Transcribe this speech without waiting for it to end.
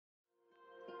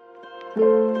A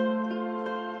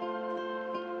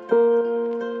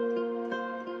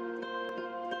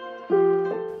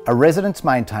residence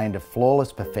maintained to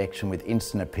flawless perfection with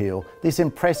instant appeal, this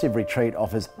impressive retreat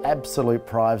offers absolute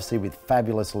privacy with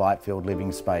fabulous light-filled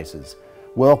living spaces.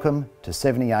 Welcome to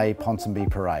 70A Ponsonby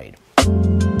Parade.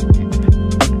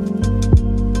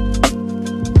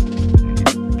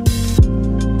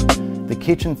 The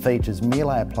kitchen features Miele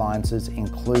appliances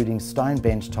including stone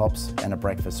bench tops and a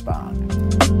breakfast bar.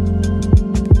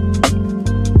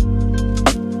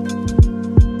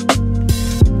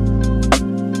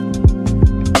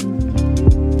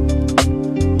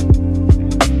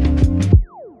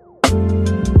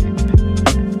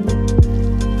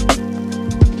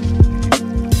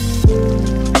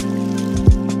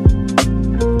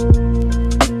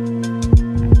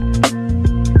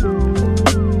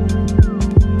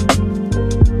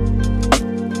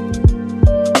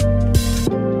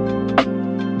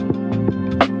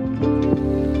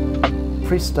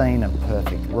 Pristine and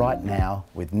perfect right now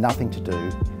with nothing to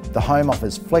do, the home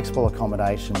offers flexible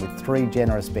accommodation with 3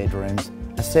 generous bedrooms,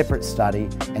 a separate study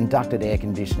and ducted air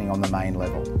conditioning on the main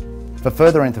level. For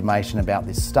further information about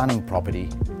this stunning property,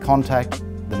 contact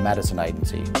the Madison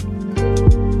agency.